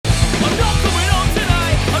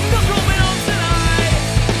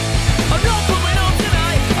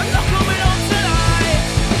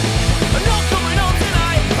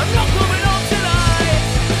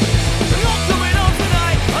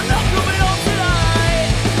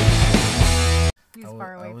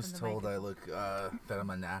far away I was from the told mic. I look that I'm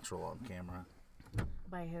a natural on camera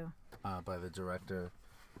By who? by the director.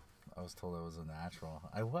 I was told I was a natural.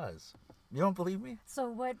 I was. You don't believe me? So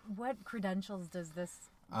what credentials does this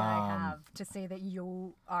guy have to say that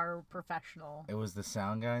you are professional? It was the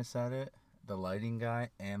sound guy said it, the lighting guy,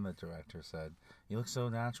 and the director said, "You look so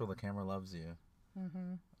natural. The camera loves you."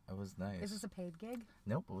 Mm-hmm. It was nice. Is this a paid gig?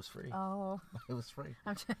 Nope, it was free. Oh. It was free.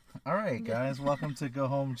 I'm just, All right, guys, welcome to Go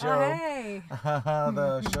Home Joe, oh, hey.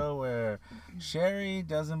 the show where Sherry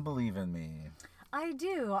doesn't believe in me. I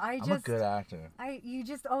do. I'm a good actor. You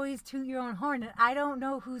just always toot your own horn, and I don't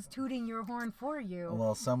know who's tooting your horn for you.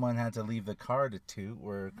 Well, someone had to leave the car to toot.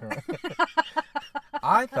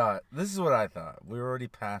 This is what I thought. We were already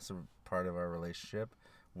past a part of our relationship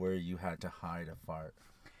where you had to hide a fart.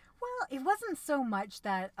 Well, it wasn't so much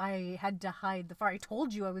that I had to hide the fart. I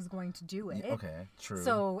told you I was going to do it. Okay, true.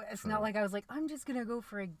 So it's true. not like I was like, I'm just going to go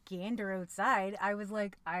for a gander outside. I was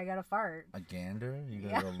like, I got to fart. A gander? You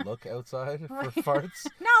gotta go look outside for farts?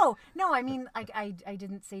 No, I mean, I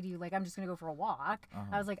didn't say to you, like, I'm just going to go for a walk.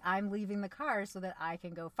 I was like, I'm leaving the car so that I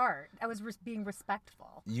can go fart. I was being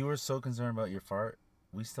respectful. You were so concerned about your fart,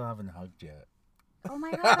 we still haven't hugged yet. Oh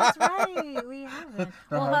my God, that's right. We haven't. The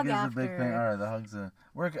we'll hug hug is after. a big thing. All right, the hug's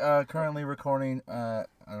we're currently recording on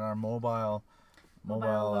our mobile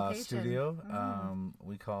location. studio.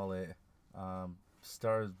 We call it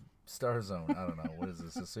Star Zone. I don't know. What is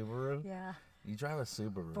this? A Subaru? Yeah. You drive a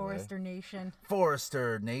Subaru. Forester eh? Nation.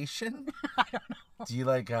 Forester Nation? I don't know. Do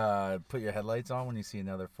you put your headlights on when you see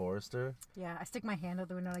another Forester? Yeah, I stick my hand out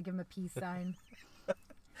the window and I give him a peace sign.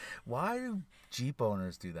 Why do Jeep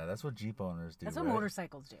owners do that? That's what Jeep owners do. That's what right?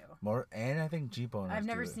 motorcycles do. And I think Jeep owners I've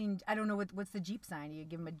never do it. seen. I don't know what's the Jeep sign. You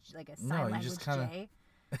give them a sign No, you language just kinda- J.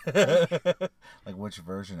 Like which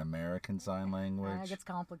version? American Sign Language? It gets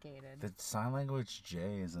complicated. The sign language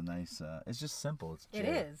J is a nice. It's just simple. It's J. It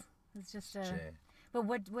is. It's just J. But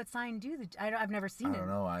what sign do the? I've never seen I it. don't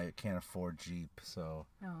know. I can't afford Jeep, so.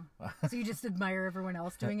 Oh. So you just admire everyone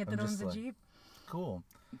else doing it that I'm owns just a like- Jeep? Cool.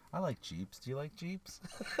 I like Jeeps. Do you like Jeeps?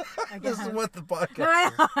 I This guess. is what the podcast. No,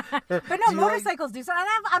 I know. But no, Do you like- motorcycles do. So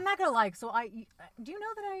I'm not gonna like. So do you know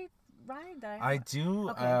that I ride? I do.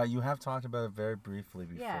 Okay. You have talked about it very briefly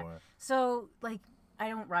before. Yeah. So I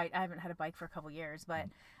don't ride. I haven't had a bike for a couple years, but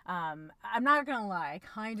I'm not gonna lie. I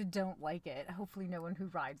kind of don't like it. Hopefully, no one who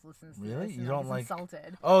rides listens to Really? this. You and don't is like?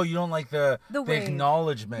 insulted. Oh, you don't like the wave.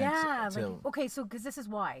 acknowledgement. Yeah. to- Okay. So because this is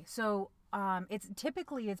why. So it's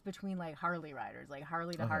typically between like Harley riders, like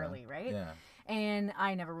Harley to Harley, right? Yeah. And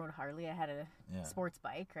I never rode a Harley. I had a Yeah. sports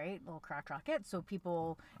bike, right? Little crotch rocket. So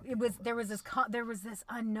there was this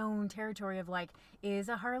unknown territory of like, is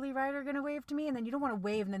a Harley rider gonna wave to me? And then you don't want to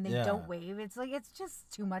wave, and then they Yeah. don't wave. It's like it's just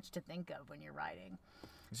too much to think of when you're riding.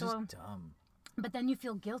 It's So, just dumb. But then you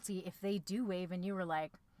feel guilty if they do wave, and you were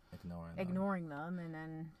like Ignoring them. them, and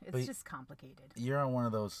then it's But- just complicated. You're on one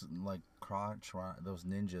of those like those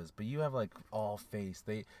ninjas, but you have like all face.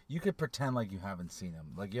 You could pretend like you haven't seen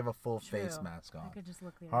them. Like you have a full face True. mask I on. could just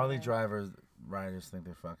look the other Harley way. riders think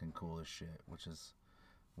they're fucking cool as shit, which is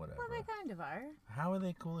whatever. Well, they kind of are. How are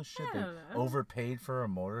they cool as shit? I They're don't know. overpaid for a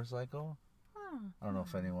motorcycle. Oh. I don't know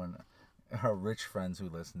if anyone, our rich friends who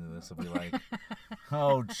listen to this will be like,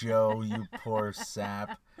 "Oh, Joe, you poor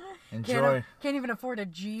sap. Enjoy Can't even afford a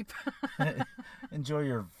Jeep. enjoy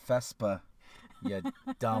your Vespa, you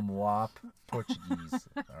dumb wop." Portuguese,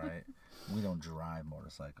 all right. We don't drive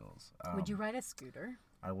motorcycles. Would you ride a scooter?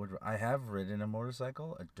 I have ridden a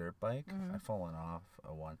motorcycle, a dirt bike. Mm-hmm. I've fallen off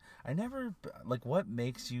a one. I never like. What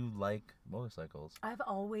makes you like motorcycles? I've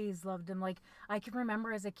always loved them. Like I can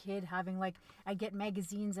remember as a kid having like I'd get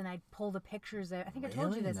magazines and I'd pull the pictures out. I think I told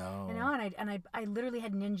you Really? this. No. I literally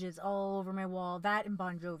had ninjas all over my wall. That and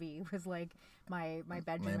Bon Jovi was like my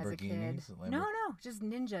bedroom as a kid. Lamborghinis? No, just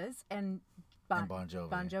ninjas and And Bon Jovi.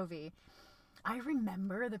 Bon Jovi. I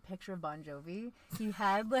remember the picture of Bon Jovi. He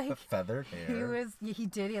had The like feathered hair. he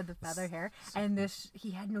did. He had the feather hair, and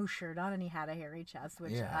he had no shirt on, and he had a hairy chest,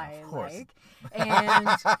 which Yeah, I of course. like.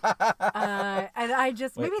 And I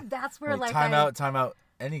just maybe that's where Wait, like time out.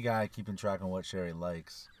 Any guy keeping track on what Sherry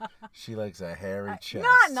likes. She likes a hairy chest.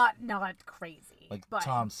 not crazy, like but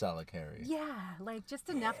Tom Selleck hairy. yeah, like just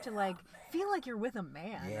enough to like feel like you're with a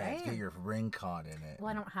man, Yeah, right? get your ring caught in it. Well,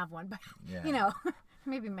 I don't have one, but Yeah. you know,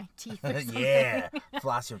 maybe my teeth or something. Yeah,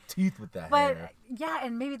 floss your teeth with that But hair. yeah,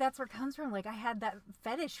 and maybe that's where it comes from. Like I had that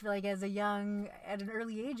fetish for like at an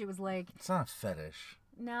early age. It was like It's not a fetish.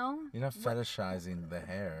 no. You're not fetishizing the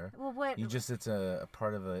hair. Well, what? It's a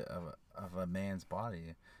part of a man's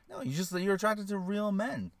body. No, you're attracted to real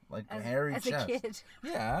men, like hairy as chest. a kid.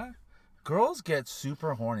 Yeah, girls get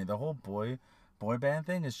super horny. The whole boy boy band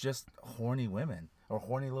thing is just horny women or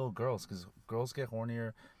horny little girls, because girls get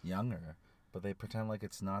hornier younger, but they pretend like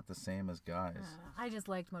it's not the same as guys. I just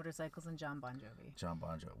liked motorcycles and John Bon Jovi. John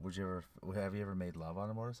Bon Jovi. Have you ever made love on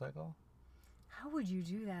a motorcycle? How would you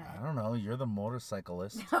do that? I don't know. You're the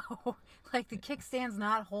motorcyclist. No, like the kickstand's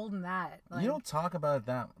not holding that. Like, You don't talk about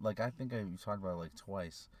that. Like, I think you talked about it like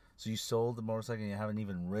twice. So you sold the motorcycle and you haven't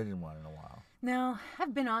even ridden one in a while. No,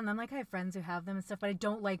 I've been on them. Like I have friends who have them and stuff, but I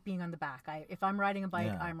don't like being on the back. If I'm riding a bike,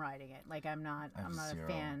 Yeah. I'm riding it. Like I'm not zero. a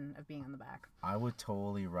fan of being on the back. I would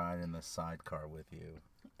totally ride in the sidecar with you.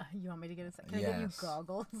 You want me to get a? Can I get you Yes.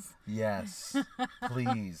 goggles? Yes,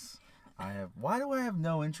 please. Why do I have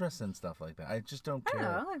no interest in stuff like that? I just don't I care.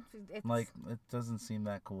 don't know. It's, Like, it doesn't seem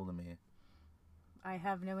that cool to me. I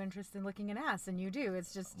have no interest in looking at ass, and you do.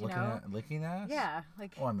 It's just know. Licking ass? Yeah,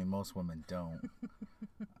 like. Well, I mean, most women don't.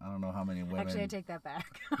 I don't know how many women. Actually, I take that back.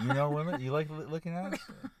 You know women? You like licking ass?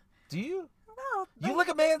 Do you? Well, You lick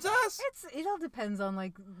a man's ass? it all depends on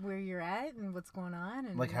like where you're at and what's going on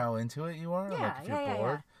and Like how into it you are? yeah, Like if you're yeah,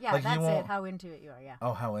 bored? yeah. Like, That's you won't... it. How into it you are, yeah.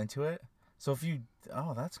 Oh, how into it? So if you...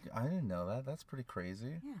 Oh, I didn't know that. That's pretty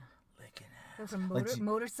crazy. Yeah. Licking ass. Go from Like,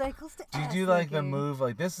 motorcycles to Do you ass do like the licking. move?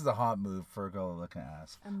 Like, this is a hot move for a girl to lick an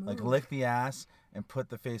ass. Like, move. lick the ass and put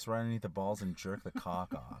the face right underneath the balls and jerk the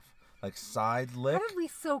cock off. Like, side lick. How did we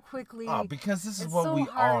so quickly? Oh, because this is it's what so we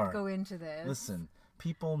hard are. to go into this. Listen,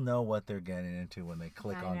 people know what they're getting into when they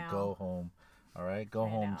click I on know. Go Home. All right, go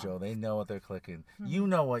home, know. Joe. They know what they're clicking. You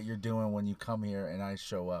know what you're doing when you come here and I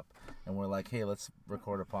show up and we're like, "Hey, let's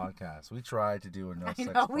record a podcast." We tried to do a no I sex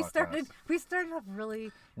know podcast. we started off really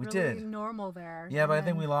did. normal there. Yeah, but I and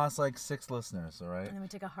think we then- lost like 6 listeners. All right. And then we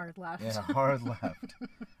took a hard left. Yeah, hard left.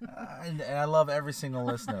 And I love every single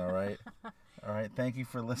listener. All right. All right. Thank you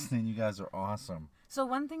for listening. You guys are awesome. So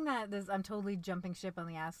one thing I'm totally jumping ship on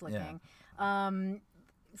the ass licking.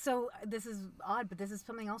 So this is odd, but this is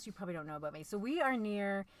something else you probably don't know about me. So we are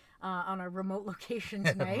near on a remote location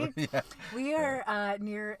tonight. Yeah. We are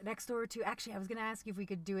near next door to. Actually, I was going to ask you if we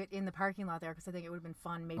could do it in the parking lot there because I think it would have been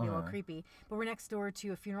fun, maybe a little creepy. But we're next door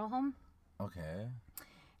to a funeral home. Okay.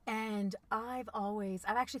 And I've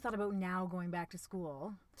actually thought about now going back to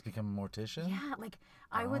school. To become a mortician? Yeah, like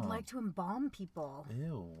I would Oh. like to embalm people.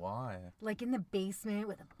 Ew, why? Like in the basement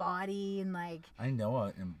with a body and like I know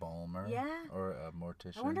an embalmer. Yeah? Or a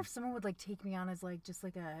mortician. I wonder if someone would like take me on as like just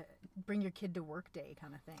like a bring your kid to work day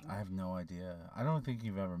kind of thing. I have no idea. I don't think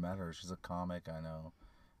you've ever met her. She's a comic, I know.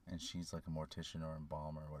 And she's like a mortician or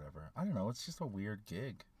embalmer or whatever. I don't know. It's just a weird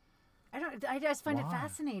gig. I just find it Why?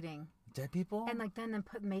 fascinating. Dead people? And like then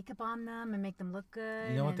put makeup on them and make them look good.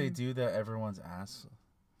 You know what they and do to everyone's ass?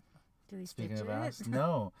 Do they Speaking stitch of it? ass?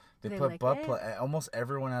 No. They Do they put lick butt it? plug. Almost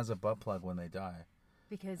everyone has a butt plug when they die.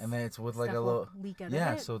 Because And then it's with like stuff a will little... leak out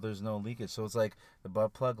Yeah, of it. so there's no leakage. So it's like the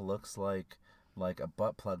butt plug looks like a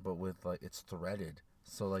butt plug, but with like it's threaded.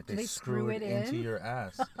 So like Do they they screw it into in? your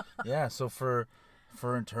ass. Yeah, so for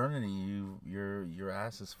eternity, your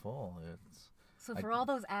ass is full. So for all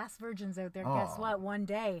those ass virgins out there, guess Oh. what? One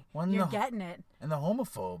day One you're no- getting it. And the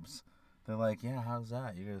homophobes, they're like, yeah, how's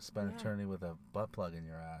that? You're gonna spend Yeah. eternity with a butt plug in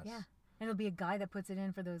your ass. Yeah. And it'll be a guy that puts it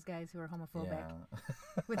in for those guys who are homophobic.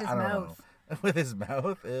 Yeah. With his I don't mouth. know. With his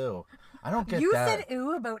mouth? Ew. I don't get You that. said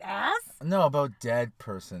ooh about ass? No, about dead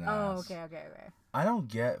person ass. Oh, okay. I don't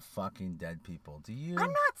get fucking dead people. Do you?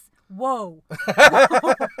 I'm not. Whoa.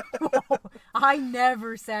 Whoa. I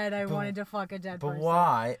never said I wanted to fuck a dead But person.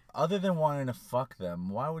 why? Other than wanting to fuck them,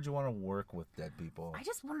 why would you want to work with dead people? I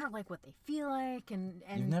just wonder like what they feel like and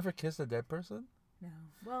You've never kissed a dead person? no.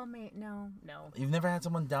 Well, no. You've never had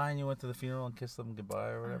someone die and you went to the funeral and kissed them goodbye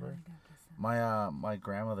or Oh, whatever? I gotta kiss them. My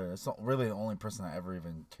grandmother, it's not really the only person I ever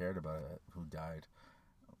even cared about who died,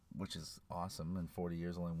 which is awesome. In 40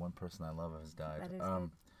 years, only one person I love has died. That is good.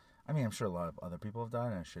 I mean, I'm sure a lot of other people have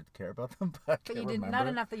died and I should care about them, but I But can't you did remember. not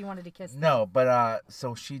enough that you wanted to kiss them. No, but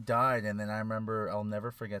so she died, and then I remember, I'll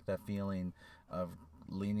never forget that feeling of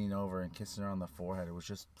leaning over and kissing her on the forehead. It was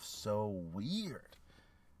just so weird.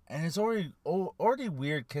 And it's already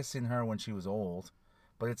weird kissing her when she was old,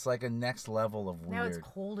 but it's like a next level of weird. Now it's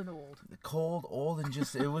cold and old. Cold, old, and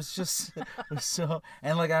just it was just it was so.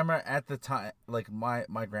 And like I remember at the time, like my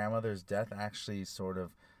grandmother's death actually sort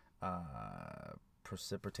of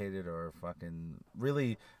precipitated or fucking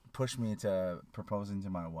really pushed me into proposing to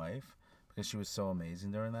my wife because she was so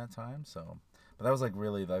amazing during that time. So, but that was like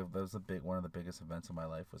really that was one of the biggest events of my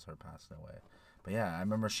life was her passing away. But yeah, I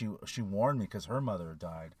remember she warned me because her mother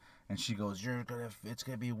died, and she goes, it's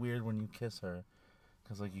gonna be weird when you kiss her.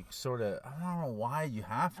 Because, like, you sort of... I don't know why you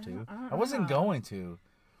have to. I wasn't going to.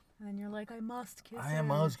 And then you're like, I must kiss her. I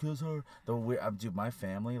must kiss her. Dude, my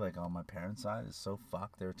family, like on my parents' side, is so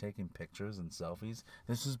fucked. They were taking pictures and selfies.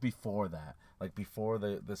 This was before that. Like before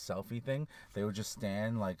the selfie thing, they would just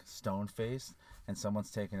stand like stone faced, and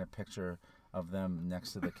someone's taking a picture of them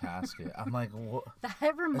next to the casket. I'm like, what?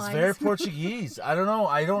 That reminds It's very me. Portuguese. I don't know.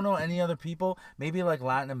 I don't know any other people. Maybe like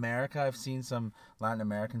Latin America. I've seen some Latin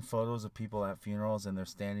American photos of people at funerals, and they're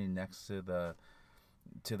standing next to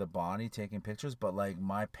the body taking pictures. But like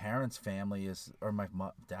my parents' family or my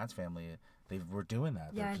dad's family, they were doing that.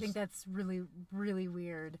 Yeah, I think that's really, really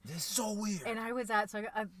weird. It's so weird. And I was at, so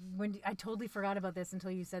I totally forgot about this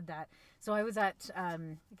until you said that. So I was at, I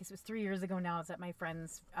guess it was 3 years ago now. I was at my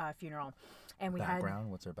friend's funeral, and we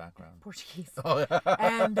Background? What's her background? Portuguese. Oh, yeah.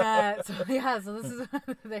 And so this is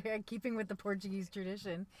they're keeping with the Portuguese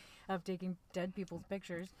tradition of taking dead people's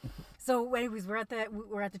pictures. So anyways, we're at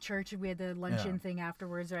the church, and we had the luncheon thing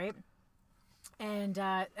afterwards, right? And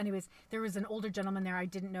anyways, there was an older gentleman there. I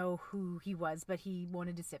didn't know who he was, but he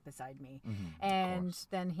wanted to sit beside me. And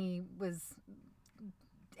then he was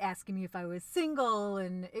asking me if I was single,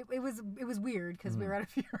 and it was weird because we were at a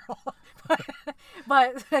funeral.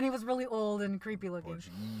 but then he was really old and creepy looking.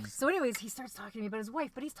 Portuguese. So anyways, he starts talking to me about his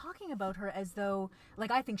wife, but he's talking about her as though, like,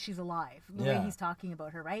 I think she's alive, the way he's talking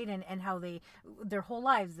about her, right? And how their whole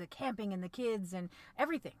lives, the camping and the kids and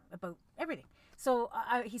everything, about everything. So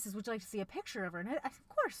he says, would you like to see a picture of her? And I of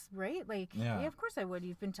course, right? Like, yeah, of course I would.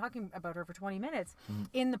 You've been talking about her for 20 minutes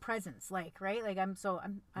in the presence, like, right? Like, I'm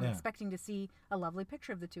expecting to see a lovely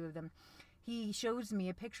picture of the two of them. He shows me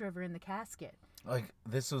a picture of her in the casket. Like,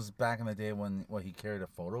 this was back in the day when, he carried a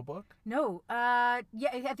photo book? No, yeah,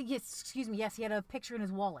 I think, excuse me, yes, he had a picture in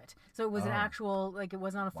his wallet. So it was an actual, like, it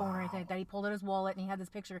wasn't on a phone or anything like that. He pulled out his wallet, and he had this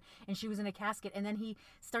picture, and she was in a casket. And then he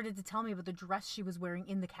started to tell me about the dress she was wearing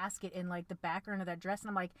in the casket and, like, the background of that dress. And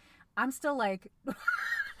I'm like, I'm still, like...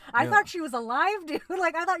 I thought she was alive, dude.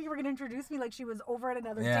 Like, I thought you were going to introduce me like she was over at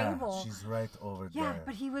another table. Yeah, she's right over there. Yeah,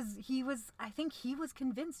 but he was, I think he was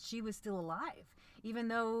convinced she was still alive, even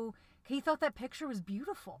though he thought that picture was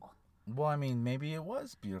beautiful. Well, I mean, maybe it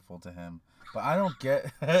was beautiful to him, but I don't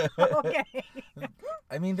get... Okay.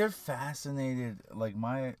 I mean, they're fascinated. Like,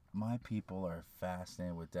 my people are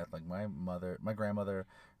fascinated with death. Like, my grandmother,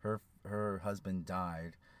 her husband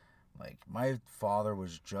died. Like, my father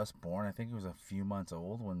was just born. I think he was a few months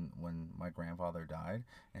old when my grandfather died,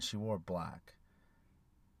 and she wore black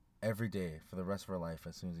every day for the rest of her life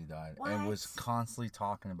as soon as he died. What? And was constantly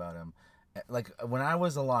talking about him. Like, when I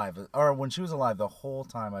was alive, or when she was alive, the whole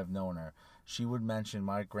time I've known her, she would mention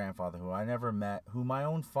my grandfather, who I never met, who my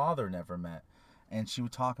own father never met. And she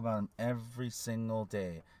would talk about him every single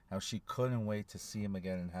day, how she couldn't wait to see him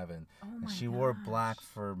again in heaven. Oh my and she wore black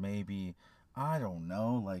for maybe... I don't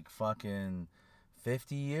know, like fucking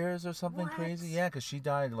 50 years or something crazy. Yeah, because she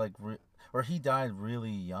died he died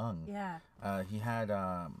really young. Yeah. He had,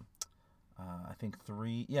 I think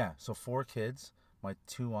 4 kids, my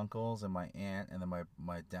 2 uncles and my aunt, and then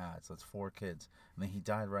my dad. So it's 4 kids. And then he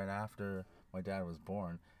died right after my dad was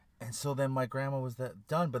born. And so then my grandma was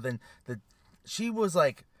done. But then she was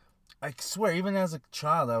like, I swear, even as a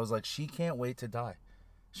child, I was like, she can't wait to die.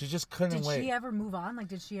 She just couldn't wait. Did she ever move on? Like,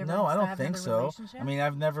 did she ever? No, I don't have think another so. relationship? I mean,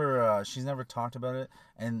 I've never. She's never talked about it.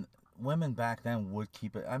 And women back then would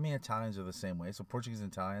keep it. I mean, Italians are the same way. So Portuguese and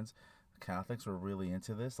Italians, Catholics were really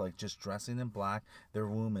into this. Like, just dressing in black. Their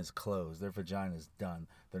womb is closed. Their vagina is done.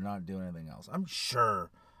 They're not doing anything else. I'm sure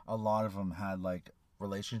a lot of them had like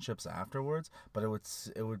relationships afterwards, but it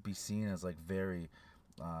would be seen as like very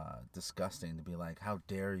disgusting to be like, how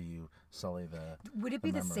dare you sully the... Would it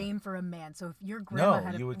be the memory. same for a man? So if your grandma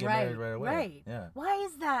had you would get married right away. Right. Yeah. Why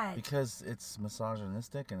is that? Because it's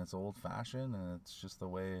misogynistic and it's old fashioned and it's just the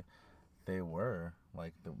way they were.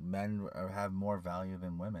 Like, the men have more value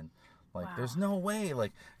than women. Like, there's no way.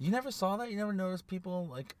 Like, you never saw that? You never noticed people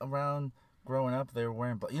like around growing up, they were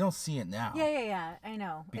wearing... But you don't see it now. Yeah. I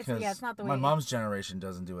know. Because it's not the way... my mom's generation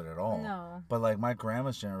doesn't do it at all. No. But like my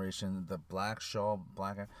grandma's generation, the black shawl,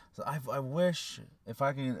 black... So I wish, if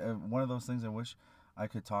I could... one of those things I wish I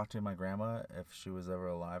could talk to my grandma if she was ever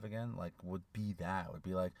alive again, like, would be that. Would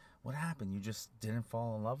be like, what happened? You just didn't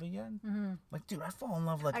fall in love again? Mm-hmm. Like, dude, I fall in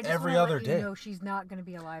love like every other day. You know she's not going to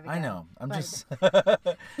be alive again. I know. I'm just...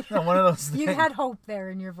 one of those things. You had hope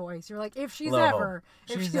there in your voice. You're like, if she's ever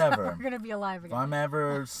going to be alive again. If I'm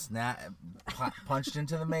ever punched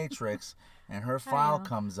into the Matrix and her file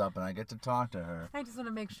comes up and I get to talk to her. I just want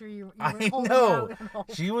to make sure you were I holding know.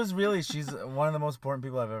 out. She's one of the most important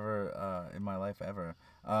people I've ever, in my life ever.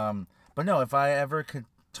 But no, if I ever could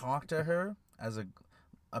talk to her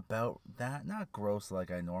about that. Not gross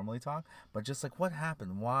like I normally talk, but just like what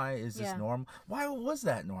happened? Why is this Yeah. normal? Why was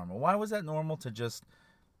that normal? Why was that normal to just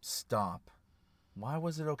stop? Why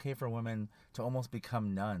was it okay for women to almost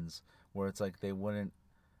become nuns, where it's like they wouldn't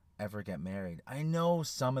ever get married? I know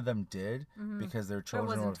some of them did because their But it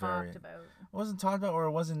children were wasn't very. talked about. It wasn't talked about, or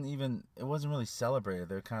it wasn't really celebrated.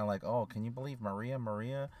 They're kind of like, oh, can you believe Maria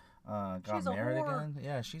got She's a married whore. again?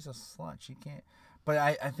 Yeah, she's a slut. She can't. But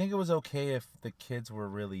I think it was okay if the kids were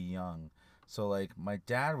really young. So like my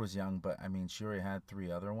dad was young, but I mean she already had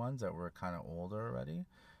 3 other ones that were kind of older already,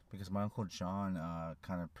 because my uncle John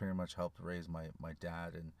kind of pretty much helped raise my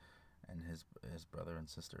dad and his brother and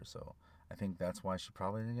sister. So I think that's why she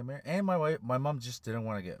probably didn't get married. And my mom just didn't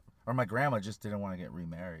want to get, or my grandma just didn't want to get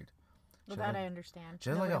remarried. Well, She had, that like, I understand. she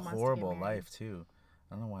had like Nobody a wants to get horrible married. life too.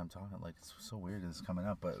 I don't know why I'm talking like it's so weird this is coming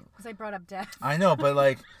up, but Because I brought up death. I know, but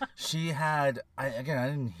like she had, I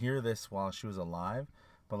didn't hear this while she was alive,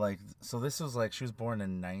 but like so this was like she was born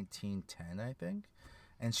in 1910, I think,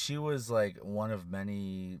 and she was like one of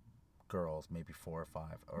many girls, maybe 4 or 5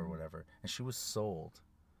 or whatever, and she was sold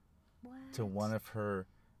What? to one of her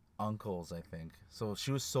uncles, I think. So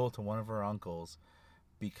she was sold to one of her uncles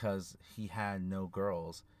because he had no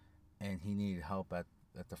girls and he needed help at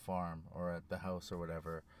the farm or at the house or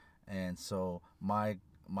whatever. And so my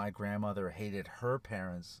grandmother hated her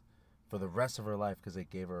parents for the rest of her life because they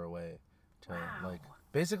gave her away to like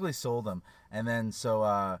basically sold them. And then so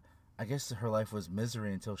I guess her life was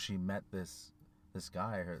misery until she met this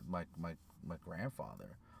guy, my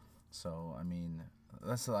grandfather. So I mean,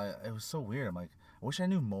 it was so weird. I'm like, I wish I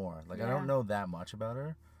knew more. Like I Yeah. don't know that much about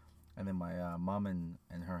her. And then my mom and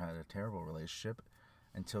her had a terrible relationship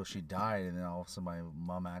until she died. And then all of a sudden my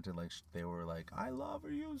mom acted like they were like, I love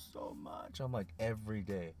you so much. I'm like, every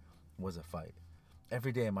day was a fight.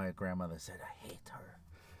 Every day my grandmother said, I hate her.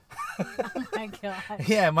 Oh my god.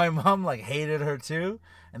 Yeah, my mom like hated her too,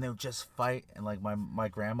 and they would just fight. And like my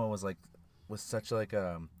grandma was such like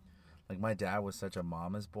my dad was such a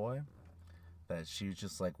mama's boy that she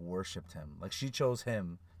just like worshipped him. Like she chose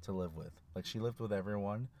him to live with. Like she lived with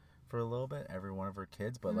everyone for a little bit, every one of her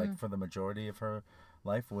kids, but like for the majority of her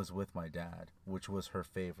life was with my dad, which was her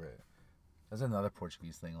favorite. That's another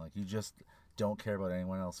Portuguese thing. Like you just don't care about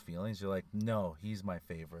anyone else's feelings. You're like, no, he's my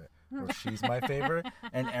favorite or she's my favorite,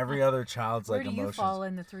 and every other child's Where like do you emotions. fall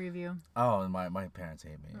in the 3 of you? Oh, and my parents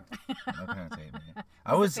hate me. My parents hate me.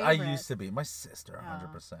 Who's the I favorite? used to be my sister,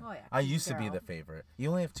 100%. Oh, yeah, I she's a used to be girl. the favorite. You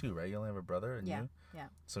only have 2, right? You only have a brother and Yeah. you. Yeah.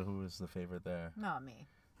 So who is the favorite there? Not me.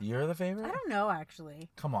 You're the favorite. I don't know actually.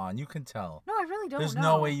 Come on, you can tell. No, I really don't There's know.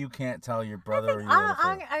 no way you can't tell your brother or I you're the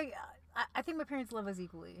think, favorite. I think my parents love us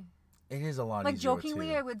equally. It is a lot Like easier with jokingly,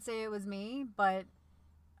 2. I would say it was me, but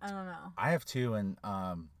I don't know. I have 2, and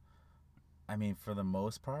I mean, for the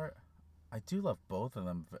most part, I do love both of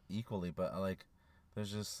them equally. But like,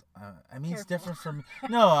 there's just, I mean, it's Careful. different from.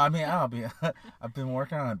 No, I mean, I've been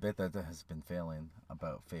working on a bit that has been failing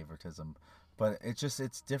about favoritism, but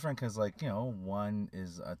it's different because like one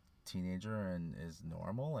is a teenager and is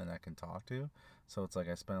normal and I can talk to, so it's like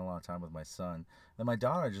I spend a lot of time with my son. Then my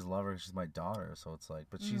daughter, I just love her. She's my daughter, so it's like,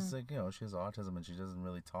 but she's like she has autism and she doesn't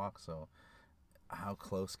really talk, so. How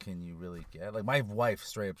close can you really get? Like my wife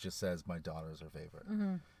straight up just says my daughter's her favorite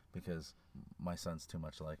because my son's too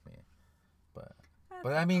much like me. But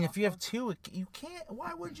I mean, if you have 2, you can't.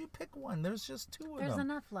 Why would you pick one? There's just 2 of There's them.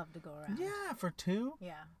 enough love to go around. Yeah, for 2.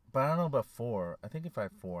 Yeah. But I don't know about 4. I think if I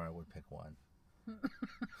had 4, I would pick one.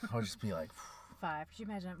 I would just be like, 5. Could you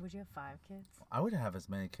imagine? Would you have 5 kids? I would have as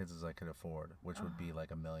many kids as I could afford, which would be like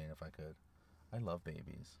 1 million if I could. I love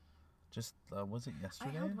babies. Just was it I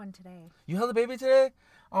yesterday? held one today. You held a baby today?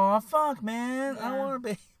 Oh fuck, man! I Yeah. want a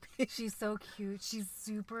baby. She's so cute. She's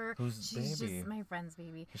super. Whose she's baby? just my friend's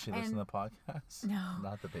baby. Does she listen to the podcast? No.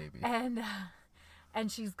 Not the baby. And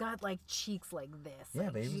she's got like cheeks like this. Yeah,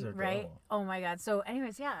 like, babies are right. adorable. Oh my god. So,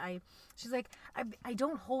 anyways, yeah, she's like, I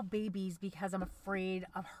don't hold babies because I'm afraid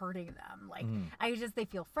of hurting them. Like, they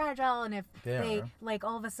feel fragile, and if they are. like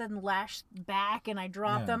all of a sudden lash back and I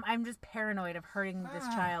drop Yeah. them, I'm just paranoid of hurting this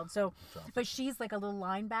child. So, but she's like a little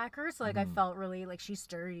linebacker, so like I felt really like she's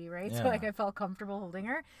sturdy, right? So Yeah. like I felt comfortable holding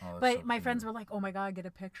her. Oh, that's But so my cute. friends were like, "Oh my god, get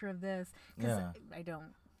a picture of this," because Yeah. I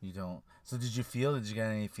don't. You don't. So did you get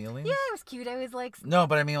any feelings? Yeah, it was cute. I was like, No,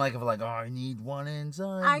 but I mean, like, if like, oh, I need one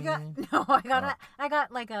inside. I got me. no, I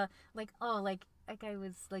got like I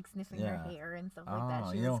was like sniffing her Yeah. hair and stuff like that.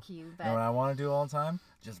 Oh, She you was know- cute, You know what but I want to do all the time?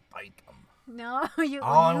 Just bite them. no, you.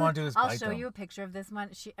 All I you- wanna do is I'll bite show them. you a picture of this one.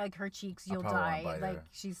 She like her cheeks, you'll probably wanna die. bite Like her.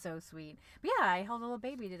 she's so sweet. But yeah, I held a little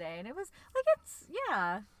baby today, and it was like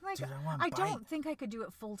like Dude, I wanna don't bite. think I could do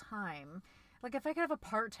it full time. Like if I could have a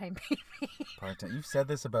part-time baby. Part-time. You've said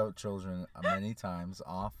this about children many times,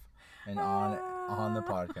 off and on the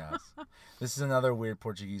podcast. This is another weird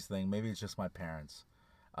Portuguese thing. Maybe it's just my parents.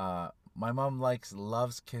 My mom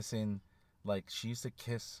loves kissing. Like she used to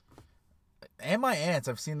kiss, and my aunts,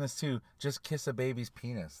 I've seen this too, just kiss a baby's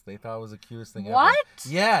penis. They thought it was the cutest thing ever. What?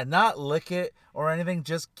 Yeah, not lick it or anything,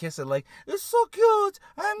 just kiss it. Like, it's so cute.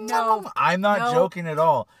 I'm not joking at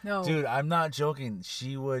all. No. Dude, I'm not joking.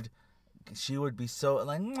 She would be so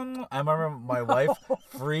like, I remember my wife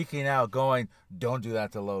freaking out, going, "Don't do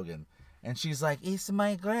that to Logan." And she's like, "It's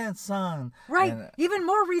my grandson." Right. And even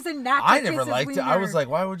more reason not to I kiss never his liked it. I was like,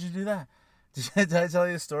 why would you do that? Did I tell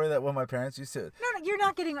you a story that when my parents used to... No, you're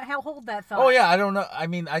not getting... Hold that thought. Oh, yeah, I don't know. I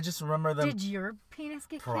mean, I just remember them... Did your penis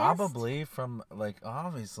get probably kissed? From, like,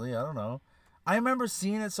 obviously, I don't know. I remember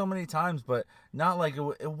seeing it so many times, but not like...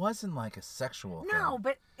 It wasn't like a sexual thing. No,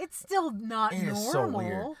 but it's still not normal. It is so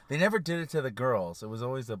weird. They never did it to the girls. It was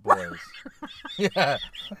always the boys. Yeah.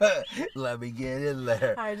 Let me get in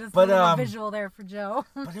there. I just put a visual there for Joe.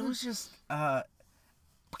 But it was just...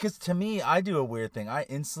 because to me, I do a weird thing. I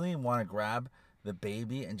instantly want to grab the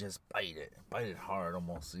baby and just bite it hard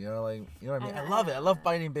almost. You know, like, you know what I mean? I love it. I love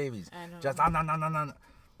biting babies. Just no,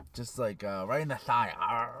 just like right in the thigh.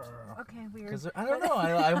 Okay, weird. Because I don't know.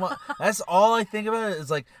 I want. That's all I think about. Is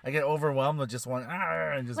like I get overwhelmed with just one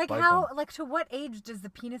and just like bite how them. like to what age does the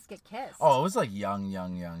penis get kissed? Oh, it was like young,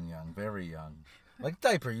 very young. Like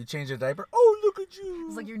diaper, you change a diaper. Oh, look at you!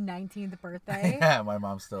 It's like your 19th birthday. Yeah, my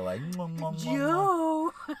mom's still like,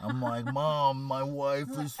 Joe. I'm like, Mom, my wife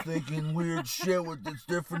is thinking weird shit with these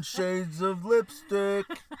different shades of lipstick.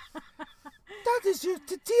 That is your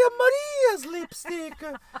Tia Maria's lipstick.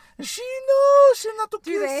 She knows she's not to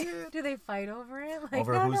kiss it. Do they fight over it? Like,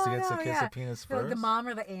 over who's gets to kiss a penis first? The mom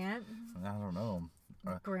or the aunt? I don't know.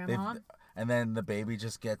 Grandma? And then the baby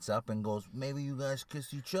just gets up and goes, maybe you guys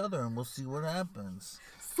kiss each other and we'll see what happens.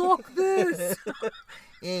 Suck this!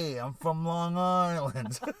 Hey, I'm from Long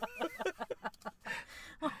Island.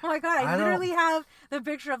 Oh my God, I literally have the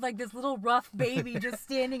picture of like this little rough baby just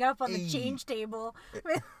standing up on the change table.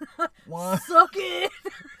 Suck it!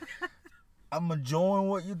 I'm enjoying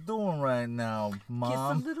what you're doing right now,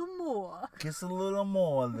 Mom. Kiss a little more. Kiss a little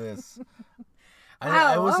more of this.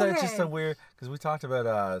 Wow, I was okay. just a weird, because we talked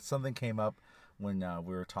about something came up when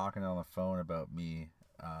we were talking on the phone about me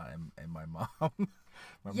and my mom.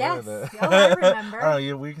 Yes. I remember. I don't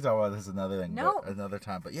know, we can talk about this another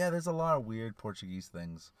time. But yeah, there's a lot of weird Portuguese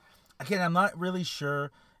things. Again, I'm not really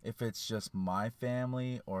sure if it's just my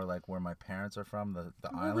family or like where my parents are from, the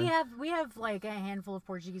island. We have like a handful of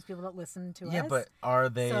Portuguese people that listen to us. Yeah, but are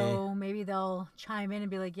they... So maybe they'll chime in and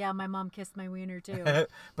be like, yeah, my mom kissed my wiener too.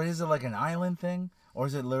 But is it like an island thing? Or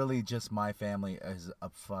is it literally just my family as a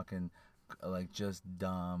fucking, like, just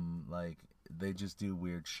dumb, like, they just do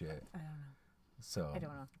weird shit? I don't know. So I don't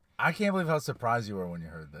know. I can't believe how surprised you were when you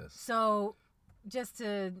heard this. So, just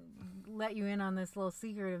to let you in on this little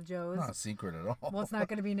secret of Joe's. Not a secret at all. Well, it's not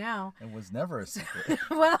going to be now. It was never a secret.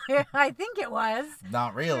 Well, I think it was.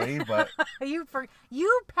 Not really, but... You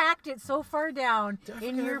packed it so far down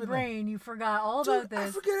in your brain, you forgot all about this. I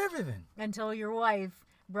forget everything. Until your wife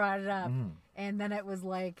brought it up. And then it was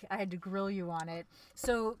like, I had to grill you on it.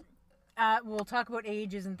 So, we'll talk about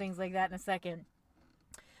ages and things like that in a second.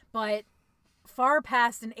 But... far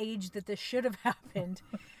past an age that this should have happened,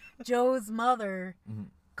 Joe's mother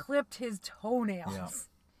clipped his toenails.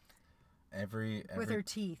 Yeah. With her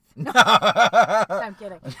teeth. No. I'm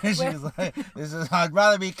kidding. She's like, I'd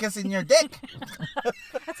rather be kissing your dick.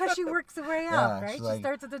 That's how she works her way up, right? She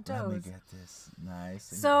starts at the toes. Let me get this nice.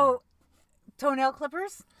 So, toenail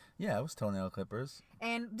clippers? Yeah, it was toenail clippers.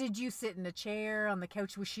 And did you sit in a chair, on the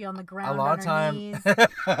couch? Was she on the ground a lot on her of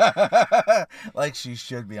knees? Like she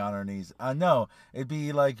should be on her knees. No, it'd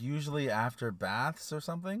be like usually after baths or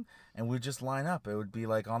something, and we'd just line up. It would be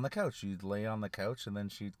like on the couch. You'd lay on the couch, and then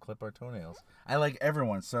she'd clip our toenails. I like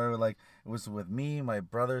everyone. So like it was with me, my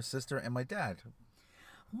brother, sister, and my dad.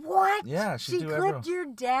 What? Yeah, she clipped your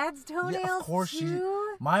dad's toenails. Yeah, of course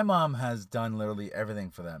too? My mom has done literally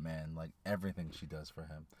everything for that man. Like everything she does for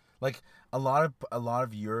him. Like a lot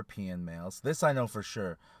of European males, this I know for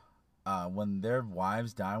sure, when their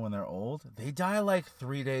wives die when they're old, they die like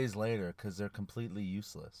 3 days later because they're completely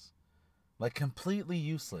useless. Like completely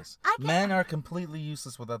useless. Men are completely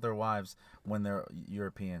useless without their wives when they're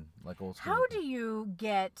European, like old school. How do you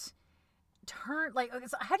get turned? Like,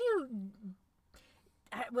 how do you?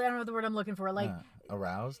 I don't know the word I'm looking for. Like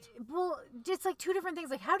aroused. Well, just like two different things.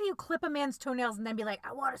 Like, how do you clip a man's toenails and then be like,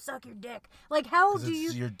 "I want to suck your dick"? Like, how do you?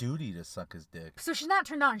 It's your duty to suck his dick. So she's not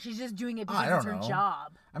turned on. She's just doing it because it's her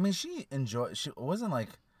job. I mean, she enjoyed. She wasn't like.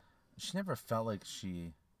 she never felt like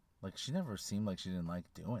she never seemed like she didn't like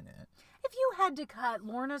doing it. If you had to cut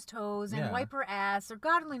Lorna's toes and Yeah. wipe her ass or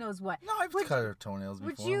God only knows what, No, I've cut her toenails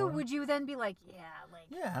before. Laura. would you then be like, yeah, like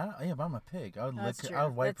Yeah, but I'm a pig. I would lick that's her, true. I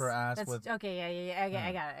would wipe her That's- ass that's- with. Okay, yeah,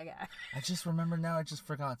 I got it. I just remember now. I just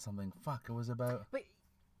forgot something. Fuck, it was about. But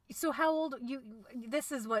so how old you?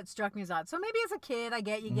 This is what struck me as odd. So maybe as a kid, I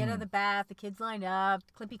get you get out of the bath, the kids lined up,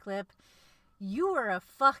 clippy clip. You were a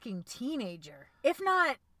fucking teenager, if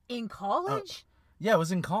not in college. Yeah, I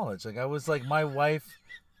was in college. Like I was like my wife,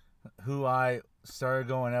 who I started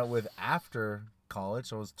going out with after college.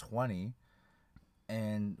 So I was 20,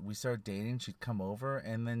 and we started dating. She'd come over,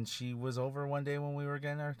 and then she was over one day when we were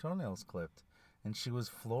getting our toenails clipped, and she was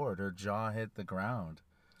floored. Her jaw hit the ground.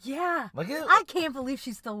 Yeah. Like it, I can't believe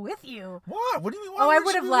she's still with you. what? What do you mean? Why Oh, I would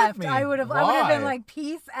would she have be left. with me? I would have Why? been like,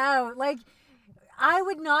 peace out. Like, I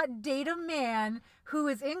would not date a man who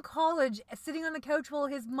is in college sitting on the couch while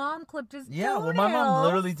his mom clipped his Yeah, well, my mom toenails.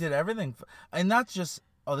 literally did everything, and not just.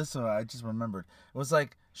 Oh, this is what I just remembered. It was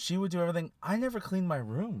like she would do everything. I never cleaned my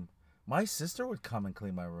room. My sister would come and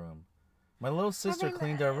clean my room. My little sister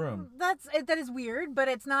cleaned our room. That is weird, but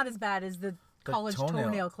it's not as bad as the college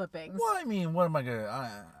toenail clippings. Well, I mean, what am I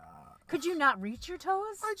gonna? Could you not reach your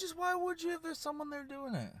toes? Why would you if there's someone there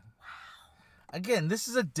doing it? Wow. Again, this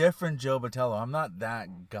is a different Joe Botello. I'm not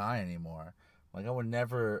that guy anymore. Like I would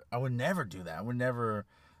never do that. I would never,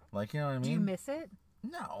 like, you know what I mean? Do you miss it?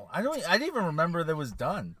 No, I don't. I didn't even remember that was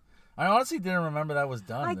done. I honestly didn't remember that was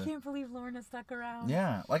done. I can't believe Lorna stuck around.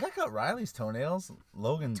 Yeah, like I cut Riley's toenails.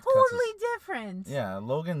 Logan cuts Totally his, different. Yeah,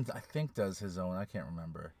 Logan I think does his own. I can't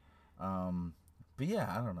remember. But yeah,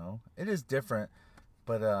 I don't know. It is different,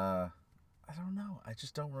 but I don't know. I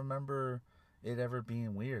just don't remember it ever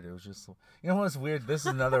being weird. It was just, you know what's weird? This is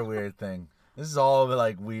another weird thing. This is all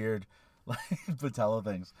like weird, like Botello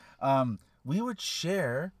things. We would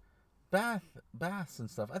share baths and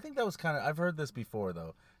stuff. I think that was kind of, I've heard this before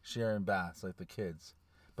though, sharing baths like the kids.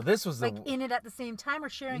 But this was like in it at the same time or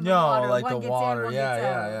sharing no, the water? like one the gets water. In, one Yeah, gets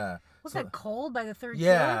out. yeah. Was So- that cold by the third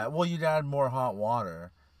Yeah, kid? well, you'd add more hot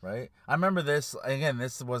water, right? I remember this, again,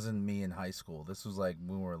 this wasn't me in high school. This was like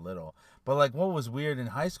when we were little. But like what was weird in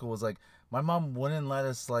high school was like my mom wouldn't let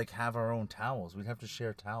us like have our own towels. We'd have to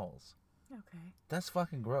share towels. Okay. That's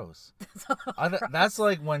fucking gross. That's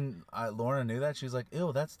like when Lorna knew that, she was like,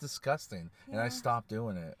 ew, that's disgusting. And I Yeah. stopped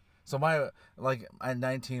doing it. So at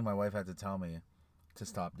 19, my wife had to tell me to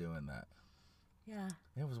stop doing that. Yeah.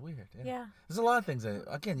 It was weird. Yeah. There's a lot of things that,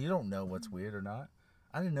 again, you don't know what's weird or not.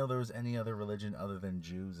 I didn't know there was any other religion other than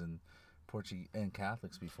Jews and Portuguese and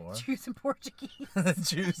Catholics before. Jews and Portuguese.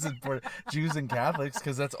 Jews and Catholics,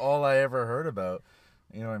 because that's all I ever heard about.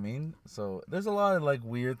 You know what I mean? So there's a lot of like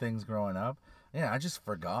weird things growing up. Yeah, I just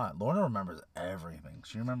forgot. Lorna remembers everything.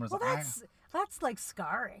 She remembers. Well, that's like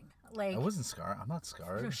scarring. Like I wasn't scarred. I'm not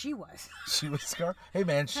scarred. no, she was. She was scarred. Hey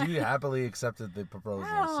man, she happily accepted the proposal.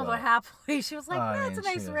 I don't know so. about happily. She was like, I "That's a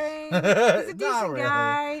mean, nice she ring. is. He's a Not decent really.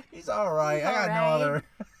 guy. He's all right. He's I got all no right. other.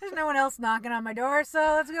 There's no one else knocking on my door, so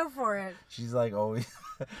let's go for it." She's like always.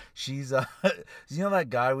 She's you know that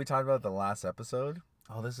guy we talked about the last episode?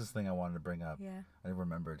 Oh, this is the thing I wanted to bring up. Yeah. I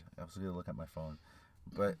remembered. I was gonna look at my phone,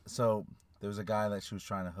 but so there was a guy that she was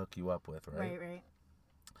trying to hook you up with, right? Right.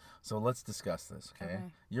 So let's discuss this, okay? Okay.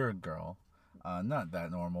 You're a girl, not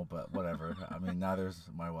that normal, but whatever. I mean, neither's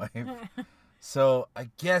my wife. So I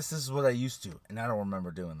guess this is what I used to, and I don't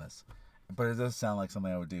remember doing this, but it does sound like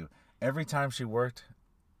something I would do. Every time she worked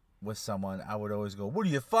with someone, I would always go, "What are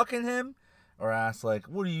you fucking him?" Or ask like,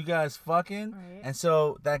 "What are you guys fucking?" Right. And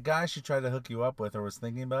so that guy she tried to hook you up with, or was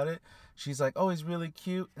thinking about it, she's like, "Oh, he's really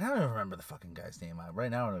cute." And I don't even remember the fucking guy's name.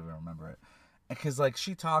 Right now, I don't even remember it. Because like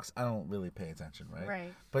she talks, I don't really pay attention, right?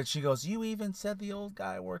 Right. But she goes, "You even said the old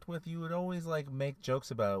guy I worked with, you would always like make jokes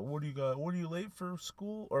about, what do you got? What are you late for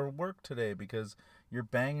school or work today because you're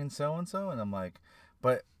banging so and so?" And I'm like,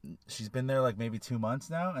 but she's been there like maybe 2 months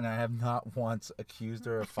now, and I have not once accused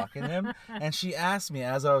her of fucking him. And she asked me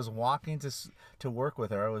as I was walking to work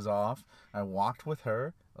with her. I was off. I walked with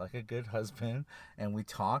her like a good husband, and we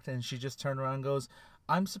talked. And she just turned around and goes,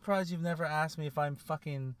 "I'm surprised you've never asked me if I'm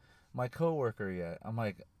fucking my coworker yet." I'm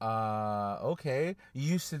like, okay.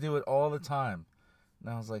 You used to do it all the time. And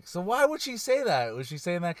I was like, so why would she say that? Was she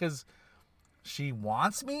saying that because she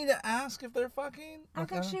wants me to ask if they're fucking? I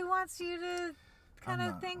think she wants you to kind I'm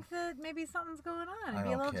of not- think that maybe something's going on I and be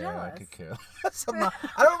a don't little care. jealous. I could care less.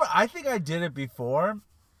 I don't. I think I did it before.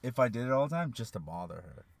 If I did it all the time, just to bother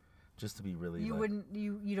her, just to be really. You like, wouldn't.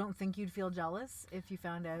 You don't think you'd feel jealous if you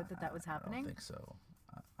found out that was I happening? don't think so.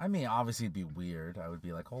 I mean, obviously it'd be weird. I would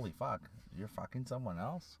be like, "Holy fuck, you're fucking someone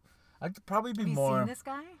else." I'd probably be Have you more. seen this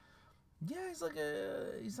guy? Yeah,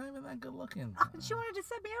 he's not even that good looking. Oh, she wanted to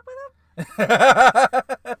set me up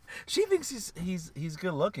with him? She thinks he's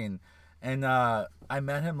good looking, and I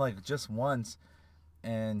met him like just once,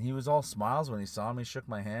 and he was all smiles when he saw me, shook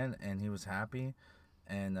my hand, and he was happy.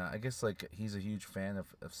 And I guess like he's a huge fan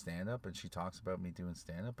of stand up, and she talks about me doing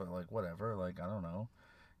stand up, but like whatever, like I don't know.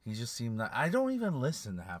 He just seemed that I don't even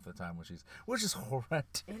listen half the time, which is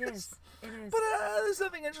horrendous. It is. But there's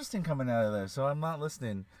nothing interesting coming out of there, so I'm not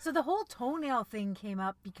listening. So the whole toenail thing came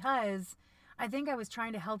up because I think I was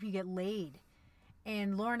trying to help you get laid.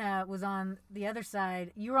 And Lorna was on the other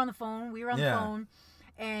side. You were on the phone. We were on the phone.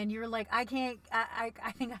 And you were like, I can't. I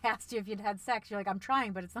think I asked you if you'd had sex. You're like, I'm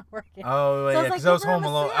trying, but it's not working. Oh, yeah, because I was home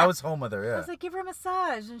alone. I was home with her, yeah. I was like, give her a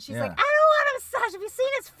massage. And she's like, I don't want a massage. Have you seen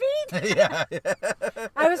his feet? Yeah.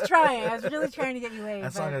 I was trying. I was really trying to get you laid.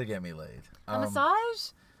 That's not going to get me laid. A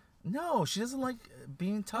massage? No, she doesn't like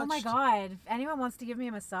being touched. Oh, my God. If anyone wants to give me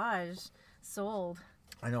a massage, sold.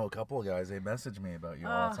 I know a couple of guys. They message me about you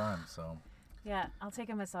all the time, so. Yeah, I'll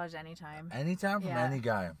take a massage anytime. Anytime from any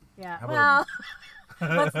guy. Yeah. Well,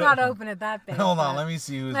 let's not open it that big. Hold on, let me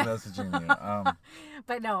see who's messaging you.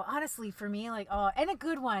 But no, honestly, for me, like, and a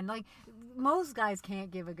good one. Like, most guys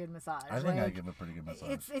can't give a good massage. I think I give a pretty good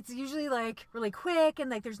massage. It's usually like really quick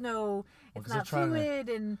and like there's no, it's not fluid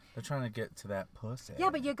and. They're trying to get to that pussy.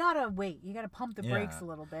 Yeah, but you gotta wait. You gotta pump the brakes a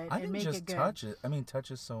little bit and make it good. Touch it. I mean,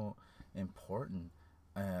 touch is so important.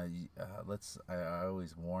 I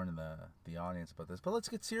always warn the audience about this, but let's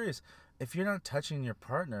get serious. If you're not touching your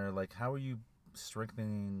partner, like how are you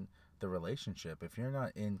strengthening the relationship? If you're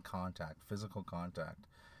not in contact, physical contact,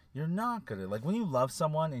 you're not gonna, like, when you love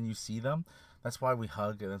someone and you see them, that's why we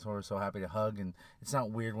hug, and that's why we're so happy to hug. And it's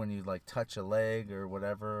not weird when you like touch a leg or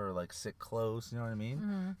whatever, or like sit close, you know what I mean?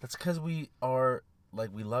 Mm-hmm. That's because we are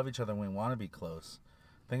like, we love each other and we want to be close.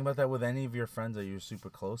 Think about that with any of your friends that you're super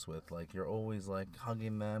close with. Like, you're always, like,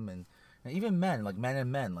 hugging them. And even men, like, men and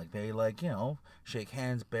men. Like, they, like, you know, shake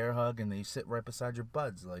hands, bear hug, and they sit right beside your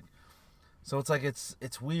buds. Like, so it's, like,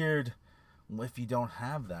 it's weird if you don't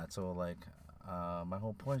have that. So, like, my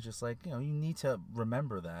whole point is just, like, you know, you need to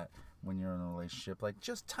remember that when you're in a relationship. Like,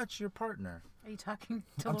 just touch your partner. Are you talking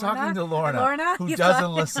to I'm Lorna? talking to Lorna, who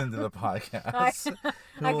doesn't listen to the podcast.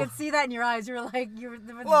 I could see that in your eyes. You were like,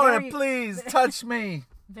 Lorna, please, touch me.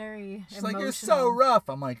 Very She's emotional. like, you're so rough.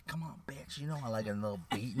 I'm like, come on, bitch. You know I like a little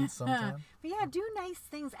beating sometimes. But yeah, do nice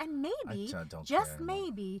things. And maybe, just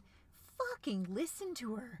maybe, fucking listen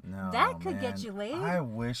to her. No, that could get you laid. I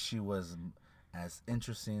wish she was as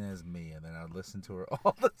interesting as me, and then I'd listen to her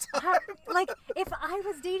all the time. Like, if I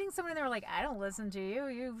was dating someone and they were like, I don't listen to you,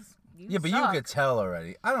 you yeah, but suck. you could tell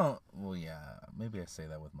already. I don't, well, yeah, maybe I say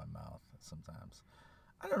that with my mouth sometimes.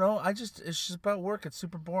 I don't know. It's just about work. It's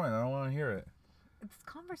super boring. I don't want to hear it. It's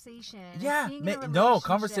conversation. Yeah, no,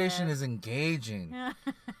 conversation is engaging.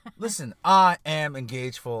 Listen, I am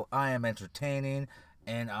engageful. I am entertaining.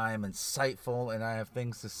 And I am insightful, and I have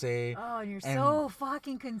things to say. Oh, and you're so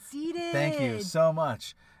fucking conceited. Thank you so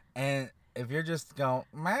much. And if you're just going,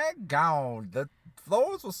 my God, the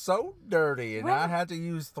floors were so dirty, and I had to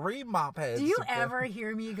use 3 mop heads. Do you ever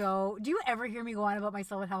hear me go on about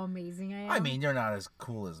myself and how amazing I am? I mean, you're not as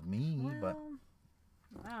cool as me, but...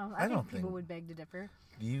 Well, I think people would beg to differ.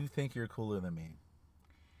 Do you think you're cooler than me?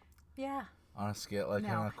 Yeah. On a scale, like, no.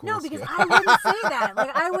 on a cool No, because scale. I wouldn't say that.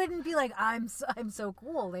 Like, I wouldn't be like, I'm so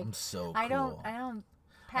cool. Like, I'm so cool. I don't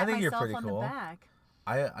pat think you're myself pretty on cool. the back.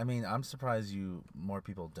 I mean, I'm surprised more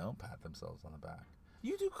people don't pat themselves on the back.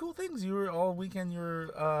 You do cool things. You were all weekend. You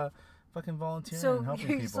were fucking volunteering and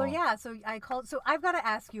helping people. So I called. So I've got to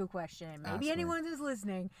ask you a question. Maybe anyone who's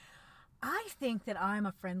listening. I think that I'm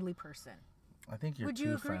a friendly person. I think you're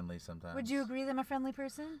too friendly sometimes. Would you agree that I'm a friendly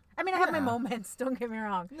person? I mean, I have my moments. Don't get me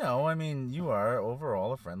wrong. No, I mean, you are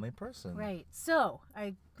overall a friendly person. Right. So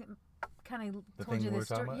I kind of told you this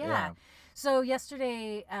story. Yeah. So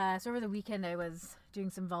yesterday, over the weekend, I was doing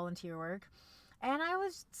some volunteer work, and I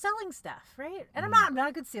was selling stuff, right? And I'm not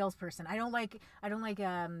a good salesperson. I don't like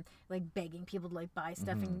begging people to like buy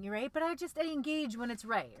stuff, and right. But I engage when it's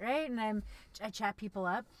right, and I chat people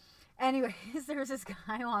up. Anyways, there was this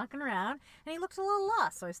guy walking around, and he looked a little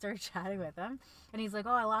lost. So I started chatting with him, and he's like,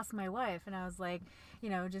 "Oh, I lost my wife," and I was like,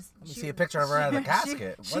 just let me see a picture of her out of the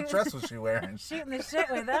casket. What dress was she wearing? Shooting the shit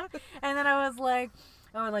with him, and then I was like,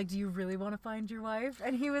 "Oh, like, do you really want to find your wife?"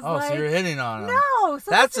 And he was like, so you're hitting on him. No, so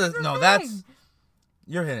that's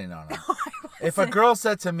you're hitting on him. No, if a girl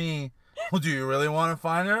said to me, "Well, do you really want to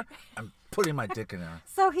find her?" I'm putting my dick in her.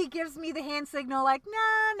 So he gives me the hand signal like,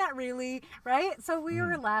 nah, not really, right? So we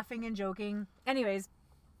were laughing and joking. Anyways,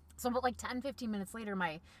 So about like 10, 15 minutes later,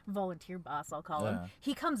 my volunteer boss, I'll call him, Yeah.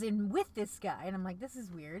 he comes in with this guy. And I'm like, this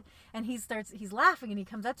is weird. And he's laughing and he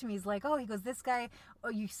comes up to me. He's like, oh, he goes, this guy, oh,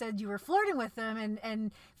 you said you were flirting with him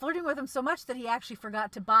and flirting with him so much that he actually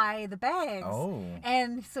forgot to buy the bags. Oh.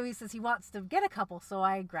 And so he says he wants to get a couple. So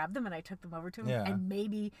I grabbed them and I took them over to him Yeah. and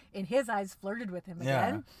maybe in his eyes flirted with him Yeah.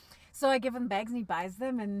 again. So I give him bags and he buys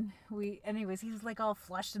them. And anyways, he's like all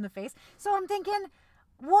flushed in the face. So I'm thinking,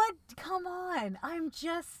 what? Come on. I'm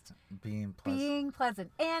just Being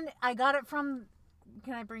pleasant. And I got it from,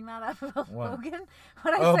 can I bring that up about What? Logan?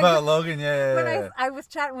 When I Oh, said- about Logan, yeah. when I was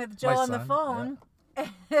chatting with Joe My on the son, phone,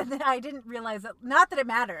 and I didn't realize that, not that it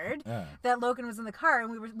mattered, Yeah. that Logan was in the car,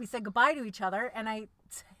 and we said goodbye to each other, and I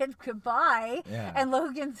said goodbye, Yeah. and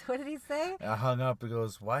Logan, what did he say? I hung up. He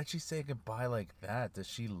goes, "Why'd she say goodbye like that? Does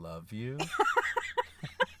she love you?"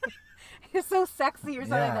 You're so sexy or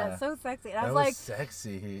something like Yeah. that, so sexy. And I That was was like,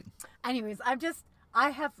 sexy. anyways, I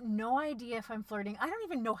have no idea if I'm flirting. I don't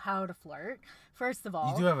even know how to flirt, first of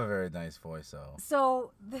all. You do have a very nice voice, though.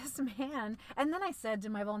 So this man, and then I said to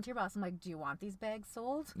my volunteer boss, I'm like, do you want these bags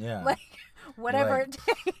sold? Yeah. Like, whatever Like, it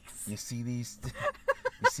takes. You see these?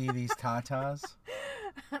 You see these tatas?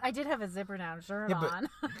 I did have a zipper down shirt Yeah, but- on.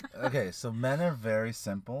 Okay, so men are very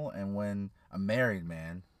simple, and when a married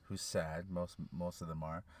man who's sad, most of them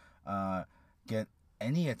are, get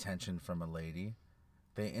any attention from a lady,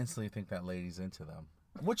 they instantly think that lady's into them,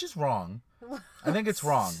 which is wrong. I think it's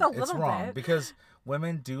wrong. A It's little wrong bit. because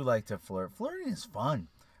women do like to flirt. Flirting is fun,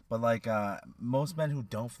 but like most men who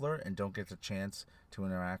don't flirt and don't get the chance to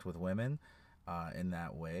interact with women in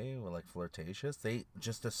that way, or like flirtatious, they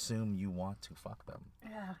just assume you want to fuck them.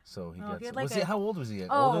 Yeah. So he Oh, he gets. had like Was he? a- How old was he?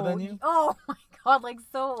 Older than you? Oh my god, like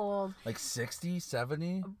so old. Like 60,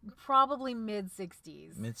 70, Probably mid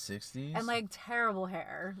 60s. mid 60s. And like terrible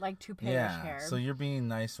hair, like toupee-ish yeah. hair. So you're being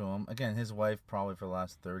nice to him. Again, his wife probably for the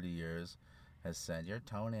last 30 years has said, "Your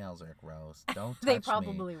toenails are gross. Don't touch They me.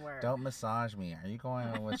 probably were. Don't massage me. Are you going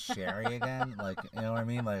out with Sherry again?" Like, you know what I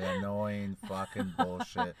mean? Like annoying fucking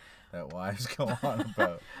bullshit that wives go on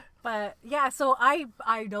about. But yeah, so I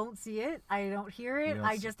don't see it. I don't hear it. don't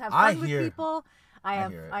I see- just have I fun with hear- people. I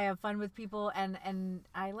hear it. have fun with people, and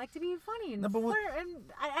I like to be funny and No, but what- flirt. And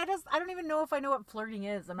I don't even know if I know what flirting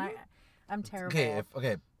is. I'm terrible.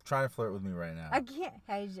 Okay, try to flirt with me right now. I can't.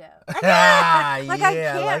 Hey Joe. Ah, Like yeah, I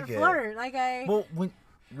can't like it. flirt. Like I. Well,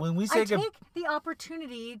 when we say I take the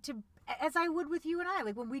opportunity to, as I would with you and I,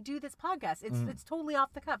 like when we do this podcast, it's totally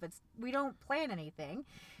off the cuff. We don't plan anything.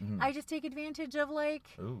 I just take advantage of like,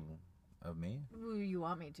 ooh, of me? ooh, you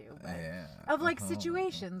want me to, but Yeah. of like Uh-huh.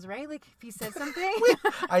 situations, right? Like if he said something.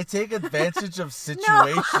 I take advantage of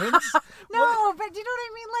situations. No, but do you know what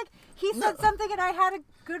I mean? Like he said something and I had a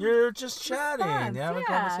good. You're just chatting, response, having a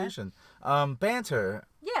yeah. conversation. Banter.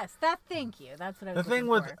 Yes, thank you. That's what I The was thing looking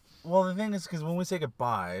with, for. well, the thing is, because when we say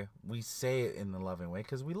goodbye, we say it in the loving way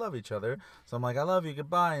because we love each other. So I'm like, I love you,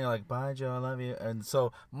 goodbye. And you're like, bye, Joe, I love you. And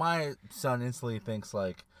so my son instantly thinks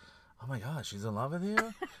like, oh my God, she's in love with you?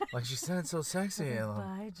 Like she said so sexy. And I'm like,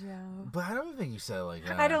 Bye, Joe. but I don't think you said it like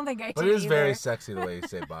that. I don't think I But did it is very either. sexy the way you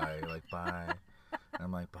say bye. You're like, bye. And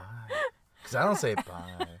I'm like, bye. Because I don't say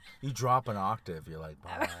bye. You drop an octave, you're like,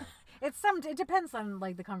 bye. It depends on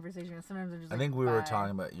like the conversation. Sometimes I'm just I like, think we were bye.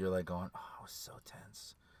 talking about, you're like going, oh, I was so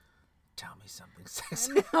tense. Tell me something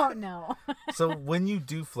sexy. No. So when you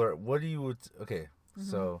do flirt, what do you, okay, Mm-hmm.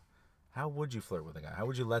 so how would you flirt with a guy? How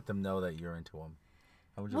would you let them know that you're into him?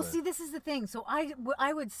 How would you Well, let- see, this is the thing. So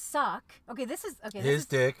I would suck. Okay, this is okay. His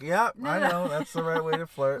dick, yeah, No, I no. know, that's the right way to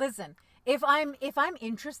flirt. Listen, if I'm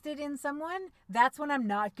interested in someone, that's when I'm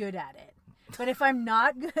not good at it. But if I'm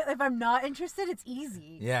not good, if I'm not interested, it's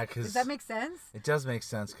easy. Yeah, because Does that make sense? it does make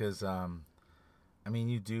sense because, I mean,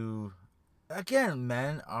 you do, again,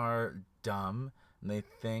 men are dumb and they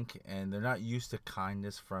think, and they're not used to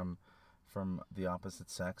kindness from the opposite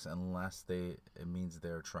sex unless it means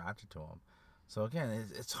they're attracted to them. So again,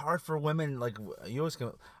 it's hard for women. Like I always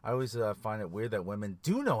find it weird that women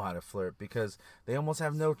do know how to flirt because they almost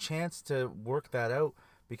have no chance to work that out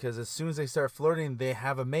because as soon as they start flirting, they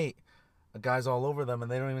have a mate. A guy's all over them, and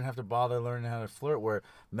they don't even have to bother learning how to flirt. Where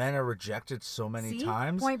men are rejected so many See?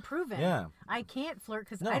 times. Point proven. Yeah. I can't flirt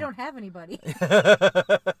because No. I don't have anybody.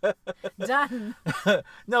 Done.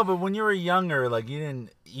 No, but when you were younger, like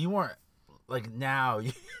you weren't like now.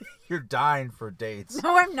 You're dying for dates.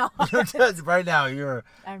 No, I'm not. Right now, you're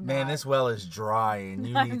I'm man. not. This well is dry, and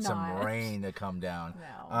you I'm need some not. rain to come down.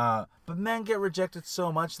 No. But men get rejected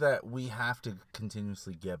so much that we have to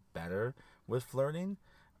continuously get better with flirting.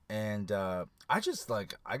 And I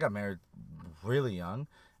got married really young,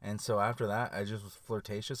 And so after that, I just was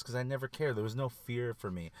flirtatious because I never cared. There was no fear for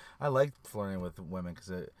me. I liked flirting with women because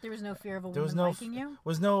there was no fear of a woman liking you. It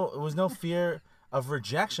was no fear of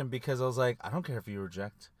rejection because I was like, I don't care if you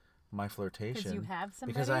reject my flirtation. Because you have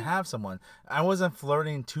somebody? Because I have someone. I wasn't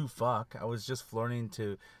flirting to fuck. I was just flirting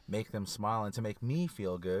to make them smile and to make me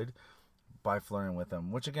feel good by flirting with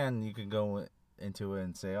them. Which again, you could go into it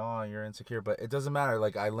and say, oh, you're insecure, but it doesn't matter.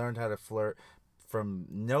 Like, I learned how to flirt from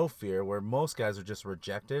no fear, where most guys are just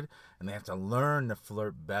rejected and they have to learn to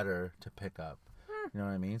flirt better to pick up. You know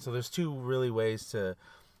what I mean? So there's two really ways to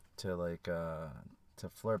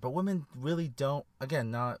flirt, but women really don't.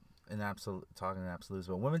 Again, not in absolute talking in absolutes,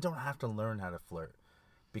 but women don't have to learn how to flirt,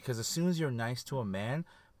 because as soon as you're nice to a man,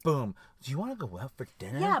 boom. Do you want to go out for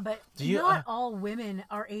dinner? Yeah, but not all women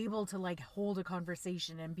are able to like hold a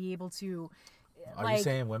conversation and be able to. Are you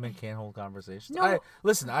saying women can't hold conversations? No.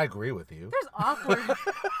 Listen, I agree with you. There's awkward.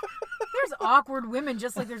 There's awkward women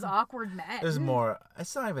just like there's awkward men. There's more.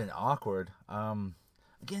 It's not even awkward.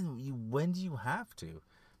 Again, when do you have to?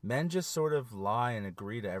 Men just sort of lie and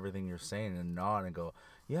agree to everything you're saying and nod and go,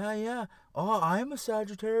 yeah. Oh, I'm a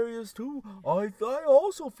Sagittarius too. I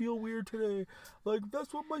also feel weird today. Like,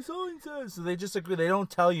 that's what my sign says. So they just agree. They don't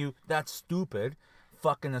tell you that's stupid.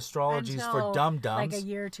 Fucking astrology's for dum-dums. Like a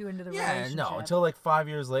year or two into the relationship. Yeah, no, until like 5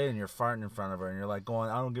 years later and you're farting in front of her and you're like going,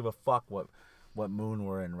 I don't give a fuck what moon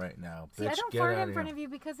we're in right now. See, bitch, I don't fart in front of you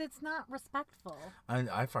because it's not respectful.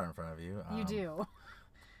 I fart in front of you. You do.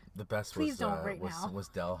 The best Please don't right now. was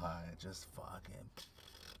Delhi. Just fucking.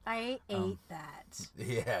 I ate that.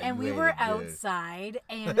 Yeah, and we were outside,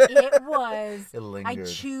 and it was. It lingered. I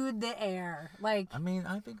chewed the air. Like. I mean,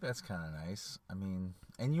 I think that's kind of nice. I mean,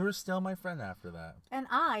 and you were still my friend after that. And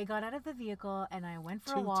I got out of the vehicle and I went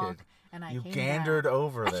for a walk, and I came gandered back.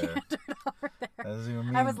 over there. I gandered over there. That doesn't even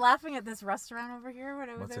mean... I was laughing at this restaurant over here when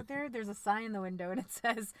I was out there. There's a sign in the window, and it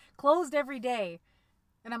says "closed every day."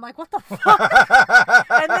 And I'm like, what the fuck?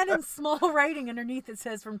 And then in small writing underneath it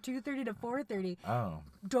says from 2:30 to 4:30. Oh.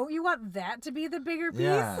 Don't you want that to be the bigger piece?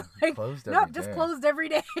 Yeah, like, closed every day. Just closed every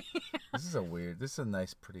day. This is a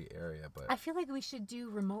nice, pretty area, but... I feel like we should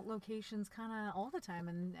do remote locations kind of all the time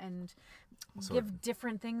and give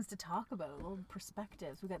different things to talk about, little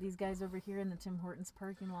perspectives. We got these guys over here in the Tim Hortons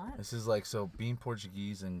parking lot. This is like, so being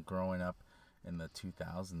Portuguese and growing up in the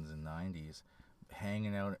 2000s and 90s,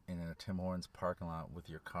 hanging out in a Tim Hortons parking lot with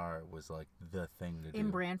your car was like the thing to do.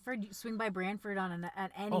 In Brantford, you swing by Brantford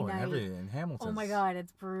at any night. In Hamilton. Oh my God,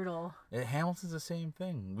 it's brutal. Hamilton's the same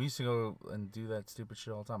thing. We used to go and do that stupid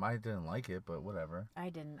shit all the time. I didn't like it, but whatever. I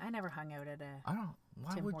didn't. I never hung out at a.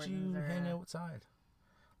 Why Tim would Hortons you hang outside?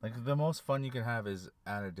 Like, the most fun you can have is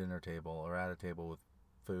at a dinner table or at a table with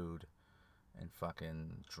food and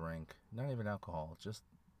fucking drink. Not even alcohol, just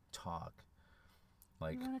talk.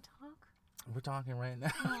 Like, you want to talk? We're talking right now.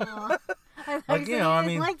 Like,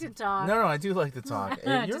 I like to talk. No, I do like to talk.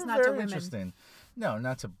 You're just not very to women. interesting. No,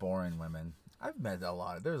 not to boring women. I've met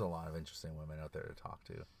there's a lot of interesting women out there to talk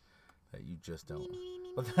to that you just don't.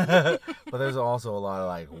 But there's also a lot of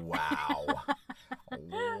like, wow,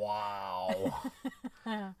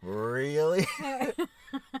 really?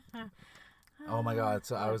 Oh my God!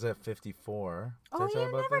 So I was at 54. Oh,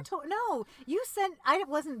 you never told. No, you sent. I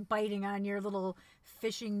wasn't biting on your little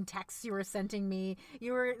phishing texts you were sending me.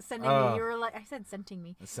 You were sending me. You were like, I said, sending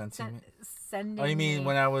me. Sending. Oh, you mean me.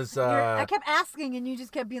 when I was? I kept asking, and you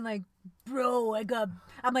just kept being like, "Bro,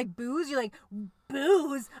 I'm like, booze." You're like,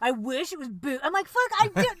 booze. I wish it was booze. I'm like,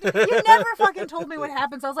 fuck. You never fucking told me what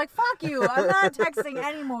happened. So I was like, fuck you. I'm not texting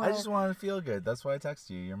anymore. I just wanted to feel good. That's why I text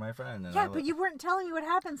you. You're my friend. Yeah, but you weren't telling me what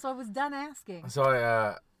happened, so I was done asking. So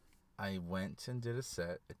I went and did a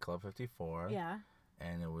set at Club 54. Yeah.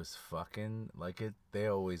 And it was fucking like they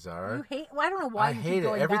always are. You hate. Well, I don't know why. I hate it.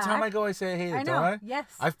 Every time I go, I say I hate it. Don't I? Yes.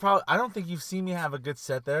 I don't think you've seen me have a good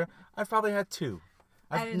set there. I've probably had two.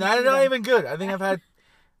 Not even good. I think I've had.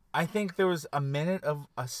 I think there was a minute of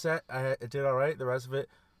a set I did all right. The rest of it,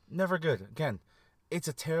 never good. Again, it's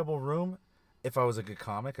a terrible room. If I was a good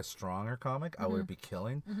comic, a stronger comic, I would be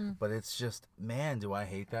killing. Mm-hmm. But it's just, man, do I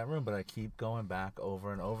hate that room. But I keep going back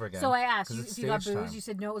over and over again. So I asked you if you got booze. You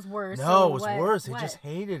said no, it was worse. No, so it was worse. They just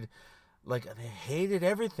hated, they hated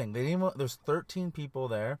everything. They didn't even, there's 13 people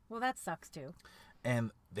there. Well, that sucks too.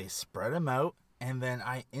 And they spread them out. And then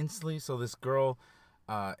I instantly, so this girl,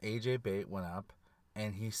 AJ Bate, went up.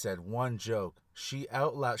 And he said one joke. She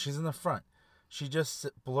out loud, she's in the front. She just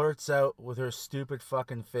blurts out with her stupid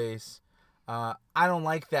fucking face, I don't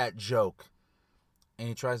like that joke. And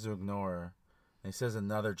he tries to ignore her. And he says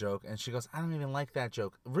another joke. And she goes, I don't even like that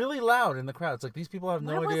joke. Really loud in the crowd. It's like these people have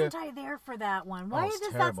no idea. Why wasn't I there for that one? Why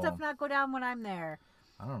does that stuff not go down when I'm there?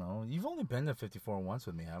 I don't know. You've only been to 54 once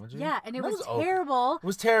with me, haven't you? Yeah, and it That was okay. terrible. It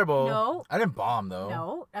was terrible. No. I didn't bomb, though.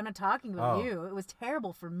 No, I'm not talking about you. It was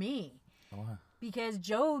terrible for me. What? Because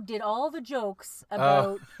Joe did all the jokes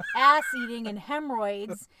about ass eating and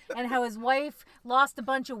hemorrhoids and how his wife lost a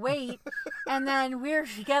bunch of weight. And then we were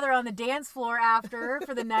together on the dance floor after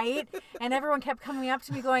for the night. And everyone kept coming up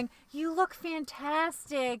to me going, "You look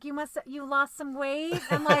fantastic. You lost some weight."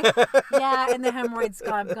 I'm like, "Yeah, and the hemorrhoids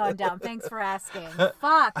gone down. Thanks for asking."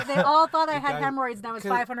 Fuck. They all thought I had hemorrhoids and I was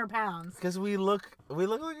 500 pounds. Because we look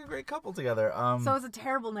like a great couple together. So it was a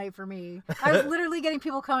terrible night for me. I was literally getting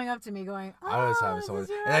people coming up to me going, I was having so much,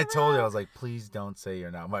 and I told you, I was like, please don't say you're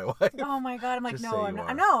not my wife. Oh my God. I'm like, Just no, say I'm you not.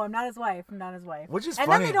 are. No, I'm not his wife. I'm not his wife. Which is and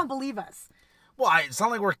funny. then they don't believe us. Well, it's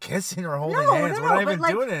not like we're kissing or holding No, hands. no, We're not but even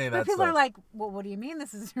like, doing any of that but people stuff. are like, well, what do you mean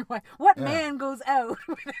this is your wife? What man goes out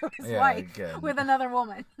without his wife again. with another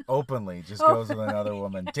woman? Openly, just goes with another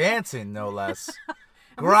woman. Dancing, no less.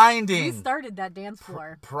 Grinding. We started that dance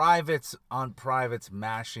floor. Privates on privates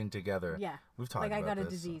mashing together. Yeah. We've talked like about I got a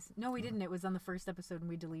this. disease. No, we didn't. It was on the first episode and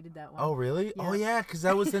we deleted that one. Oh, really? Yeah. Oh, yeah, because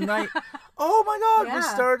that was the night. Oh, my God. We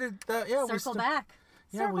Yeah. started that. Yeah, Circle back.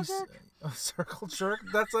 Yeah, Circle jerk. Circle jerk.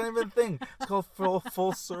 That's not even a thing. It's called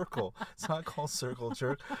full circle. It's not called circle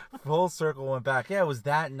jerk. Full circle went back. Yeah, it was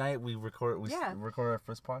that night we recorded our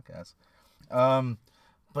first podcast.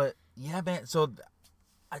 But yeah, man. So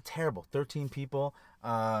terrible. 13 people.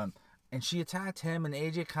 And she attacked him, and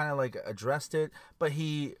AJ kind of like addressed it, but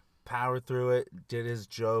he powered through it, did his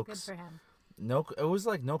jokes. Good for him. No, it was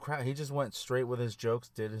like no crowd. He just went straight with his jokes,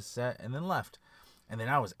 did his set, and then left. And then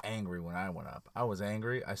I was angry when I went up. I was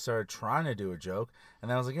angry. I started trying to do a joke. And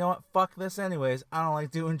then I was like, you know what? Fuck this anyways. I don't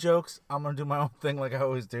like doing jokes. I'm going to do my own thing like I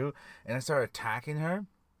always do. And I started attacking her.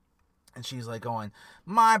 And she's like going,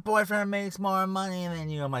 my boyfriend makes more money than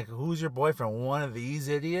you. I'm like, who's your boyfriend? One of these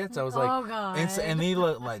idiots? I was like, oh, God. And he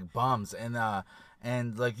looked like bums.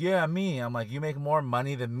 And like, yeah, me. I'm like, you make more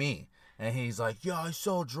money than me. And he's like, yeah, I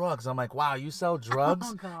sell drugs. I'm like, wow, you sell drugs?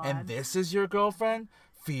 Oh, God. And this is your girlfriend?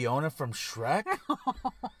 Fiona from Shrek?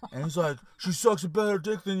 And he's like, she sucks a better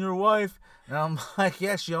dick than your wife. And I'm like,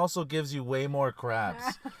 yeah, she also gives you way more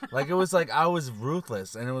crabs. Like, it was like, I was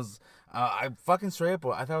ruthless. And it was, I fucking straight up,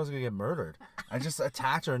 I thought I was going to get murdered. I just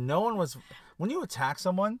attacked her. No one was, when you attack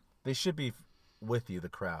someone, they should be with you, the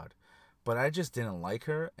crowd. But I just didn't like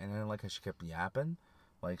her. And I didn't like how she kept yapping.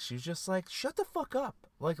 Like, she was just like, shut the fuck up.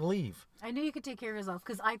 Like, leave. I knew you could take care of yourself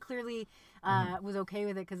because I clearly was okay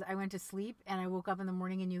with it because I went to sleep and I woke up in the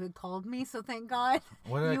morning and you had called me. So thank God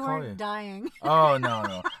What did I call weren't you? dying. Oh,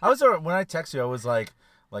 no. I was when I texted you, I was like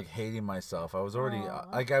hating myself. I was already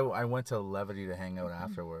like I went to Levity to hang out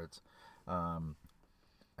afterwards.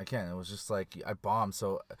 Again, it was just like I bombed.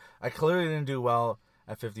 So I clearly didn't do well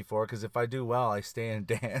at 54 because if I do well, I stay and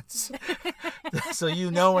dance. So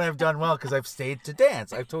you know when I've done well because I've stayed to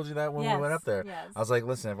dance. I've told you that when we went up there. Yes. I was like,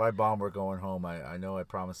 listen, if I bomb, we're going home. I know I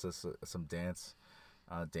promised us some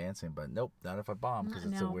dancing, but nope, not if I bomb because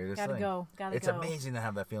it's the weirdest gotta thing. Gotta go. It's amazing to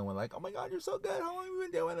have that feeling when like, oh my God, you're so good. How long have you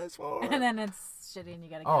been doing this for? And then it's shitty and you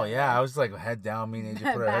gotta go. Oh yeah, I was like head down, me and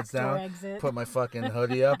AJ put our heads down, exit. put my fucking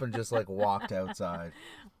hoodie up, and just like walked outside.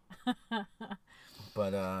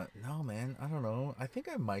 But no, man, I don't know. I think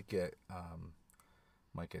I might get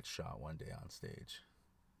shot one day on stage.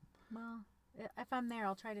 Well, if I'm there,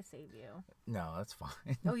 I'll try to save you. No, that's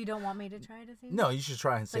fine. Oh, you don't want me to try to save you? No, you should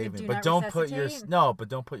try and Like a save me, do but not don't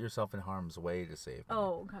resuscitate? put yourself in harm's way to save me.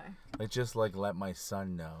 Oh, okay. Like just like let my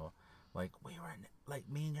son know, like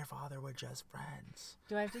me and your father were just friends.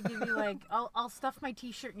 Do I have to give you like I'll stuff my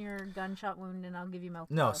T-shirt in your gunshot wound and I'll give you milk.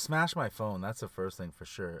 No, smash my phone. That's the first thing for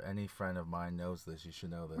sure. Any friend of mine knows this. You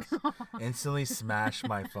should know this. Instantly smash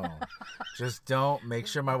my phone. Just don't. Make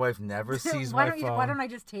sure my wife never sees my phone. Why don't I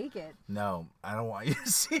just take it? No, I don't want you to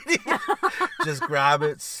see it. Just grab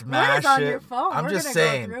it, smash on it. your phone? I'm We're just gonna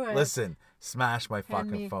go saying. through it. Listen, smash my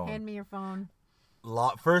fucking phone. Hand me your phone.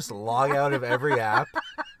 First, log out of every app.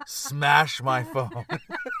 Smash my phone.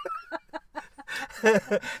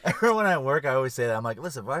 Everyone at work, I always say that. I'm like,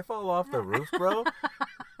 listen, if I fall off the roof, bro,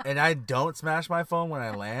 and I don't smash my phone when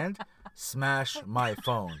I land, smash my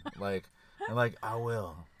phone. Like, and like, I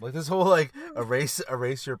will. Like this whole like erase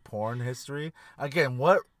your porn history. Again,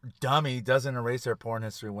 what dummy doesn't erase their porn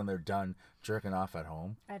history when they're done jerking off at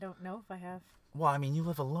home? I don't know if I have. Well, I mean, you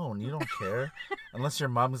live alone. You don't care. Unless your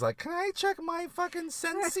mom's like, can I check my fucking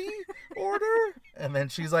Sensi order? And then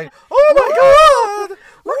she's like, oh my God!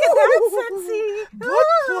 Look at that, Sensi! Butt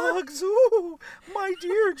plugs! Ooh, my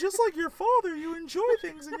dear, just like your father, you enjoy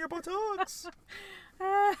things in your buttocks.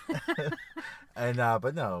 And,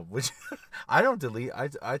 but no, which I don't delete.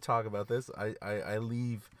 I talk about this. I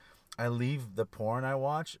leave I leave the porn I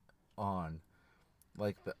watch on.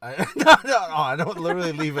 Like I don't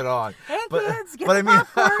literally leave it on. Hey kids, get but the I mean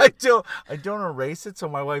popcorn. I don't erase it, so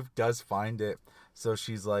my wife does find it. So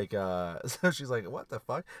she's like what the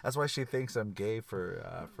fuck? That's why she thinks I'm gay for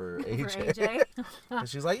AJ. For AJ. And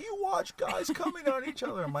she's like, you watch guys coming on each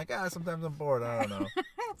other. I'm like, sometimes I'm bored. I don't know.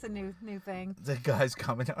 That's a new thing. The guys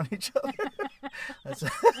coming on each other. That's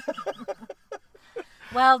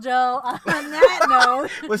Well, Joe, on that note.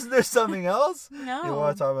 Wasn't there something else? No. You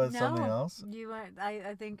want to talk about no. something else?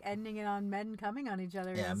 I think ending it on men coming on each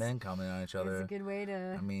other. Yeah, men coming on each other. Is a good way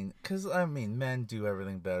to. I mean, men do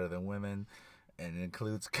everything better than women, and it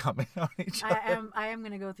includes coming on each other. I am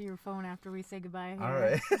gonna go through your phone after we say goodbye. Here. All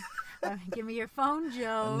right. Give me your phone,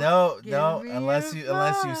 Joe. No, Give no, me unless your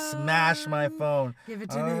you smash my phone. Give it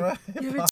to All me. right. Give it